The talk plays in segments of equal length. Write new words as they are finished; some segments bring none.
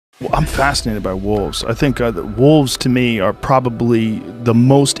Well, I'm fascinated by wolves. I think wolves, to me, are probably the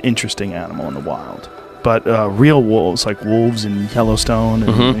most interesting animal in the wild. But real wolves, like wolves in Yellowstone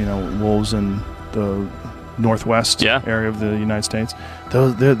and wolves in the northwest area of the United States,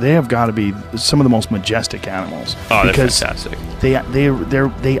 they have got to be some of the most majestic animals. Oh, because they're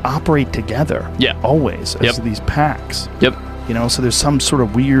fantastic. They operate together. Always as these packs. So there's some sort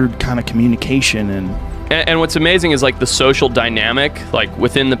of weird kind of communication and what's amazing is like the social dynamic, like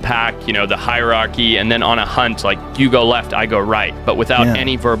within the pack, the hierarchy, and then on a hunt, like you go left, I go right, but without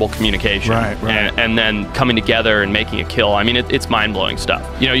any verbal communication. Right. And then coming together and making a kill. I mean, it's mind-blowing stuff.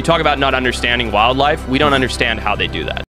 You talk about not understanding wildlife. We don't understand how they do that.